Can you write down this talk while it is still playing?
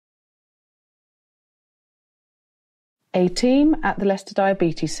A team at the Leicester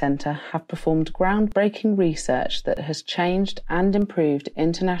Diabetes Centre have performed groundbreaking research that has changed and improved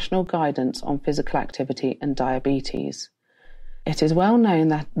international guidance on physical activity and diabetes. It is well known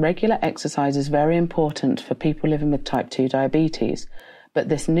that regular exercise is very important for people living with type 2 diabetes, but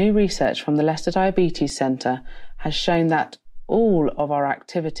this new research from the Leicester Diabetes Centre has shown that all of our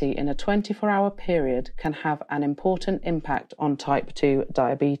activity in a 24-hour period can have an important impact on type 2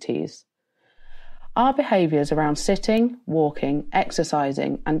 diabetes. Our behaviours around sitting, walking,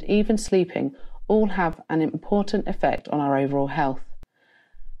 exercising and even sleeping all have an important effect on our overall health.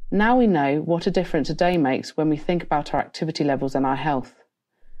 Now we know what a difference a day makes when we think about our activity levels and our health.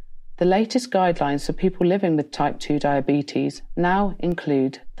 The latest guidelines for people living with type 2 diabetes now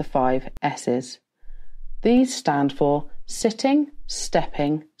include the 5S's. These stand for sitting,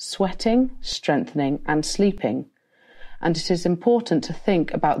 stepping, sweating, strengthening and sleeping. And it is important to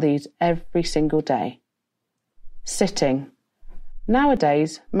think about these every single day. Sitting.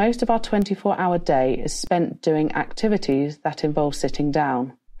 Nowadays, most of our 24-hour day is spent doing activities that involve sitting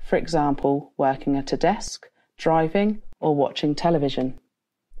down, for example, working at a desk, driving, or watching television.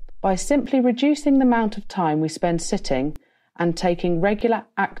 By simply reducing the amount of time we spend sitting and taking regular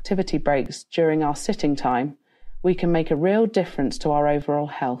activity breaks during our sitting time, we can make a real difference to our overall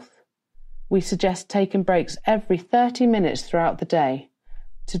health. We suggest taking breaks every 30 minutes throughout the day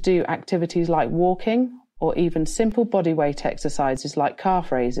to do activities like walking or even simple bodyweight exercises like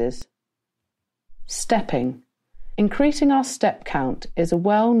calf raises. Stepping. Increasing our step count is a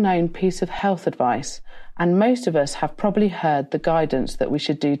well-known piece of health advice, and most of us have probably heard the guidance that we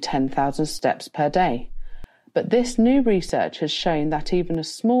should do 10,000 steps per day. But this new research has shown that even a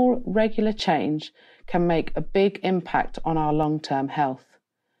small regular change can make a big impact on our long-term health.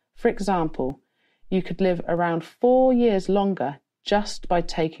 For example, you could live around 4 years longer just by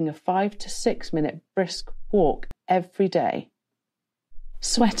taking a 5 to 6 minute brisk walk every day.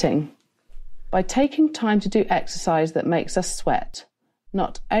 Sweating. By taking time to do exercise that makes us sweat,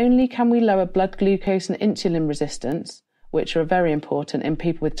 not only can we lower blood glucose and insulin resistance, which are very important in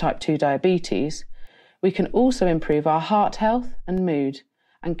people with type 2 diabetes, we can also improve our heart health and mood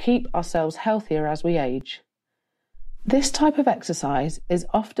and keep ourselves healthier as we age. This type of exercise is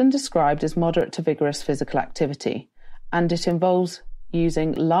often described as moderate to vigorous physical activity, and it involves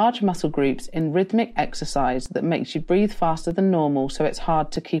using large muscle groups in rhythmic exercise that makes you breathe faster than normal, so it's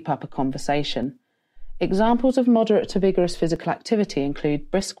hard to keep up a conversation. Examples of moderate to vigorous physical activity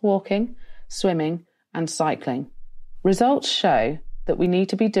include brisk walking, swimming, and cycling. Results show that we need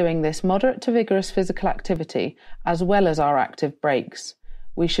to be doing this moderate to vigorous physical activity as well as our active breaks.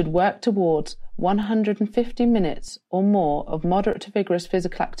 We should work towards 150 minutes or more of moderate to vigorous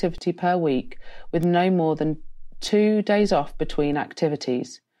physical activity per week, with no more than 2 days off between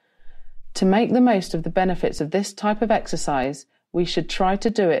activities. To make the most of the benefits of this type of exercise, we should try to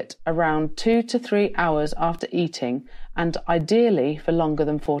do it around 2 to 3 hours after eating, and ideally for longer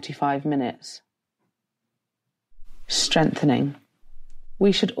than 45 minutes. Strengthening.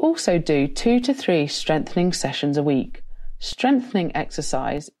 We should also do 2 to 3 strengthening sessions a week. Strengthening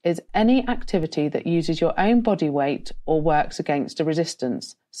exercise is any activity that uses your own body weight or works against a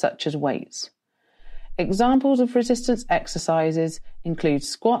resistance, such as weights. Examples of resistance exercises include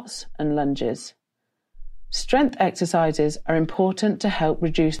squats and lunges. Strength exercises are important to help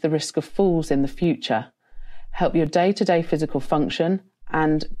reduce the risk of falls in the future, help your day-to-day physical function,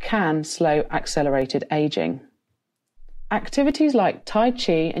 and can slow accelerated aging. Activities like Tai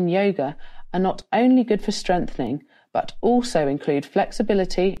Chi and yoga are not only good for strengthening, but also include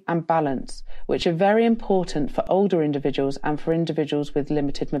flexibility and balance, which are very important for older individuals and for individuals with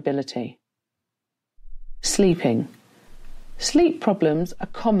limited mobility. Sleeping. Sleep problems are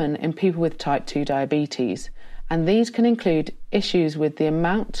common in people with type 2 diabetes, and these can include issues with the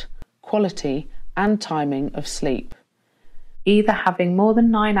amount, quality, and timing of sleep. Either having more than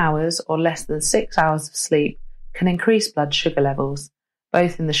 9 hours or less than 6 hours of sleep can increase blood sugar levels,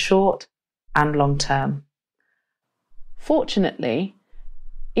 both in the short and long term. Fortunately,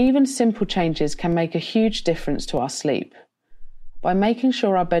 even simple changes can make a huge difference to our sleep. By making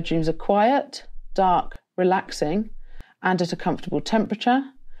sure our bedrooms are quiet, dark, relaxing, and at a comfortable temperature,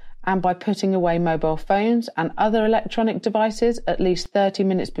 and by putting away mobile phones and other electronic devices at least 30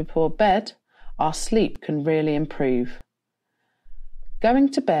 minutes before bed, our sleep can really improve. Going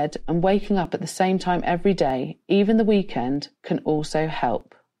to bed and waking up at the same time every day, even the weekend, can also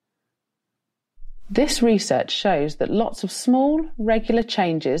help. This research shows that lots of small, regular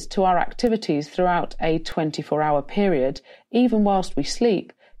changes to our activities throughout a 24-hour period, even whilst we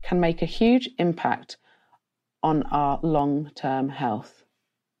sleep, can make a huge impact on our long-term health.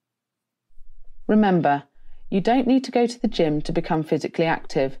 Remember, You don't need to go to the gym to become physically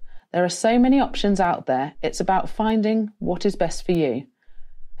active. There are so many options out there, it's about finding what is best for you.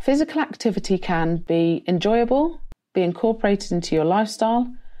 Physical activity can be enjoyable, be incorporated into your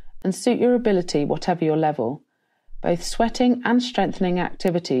lifestyle, and suit your ability whatever your level. Both sweating and strengthening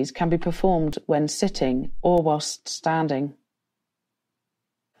activities can be performed when sitting or whilst standing.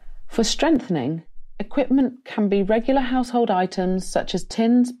 For strengthening, equipment can be regular household items such as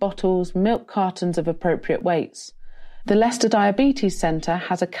tins, bottles, milk cartons of appropriate weights. The Leicester Diabetes Centre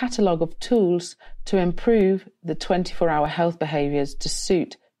has a catalogue of tools to improve the 24-hour health behaviours to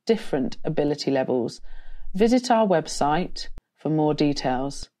suit different ability levels. Visit our website for more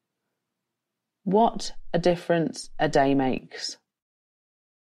details. What a difference a day makes.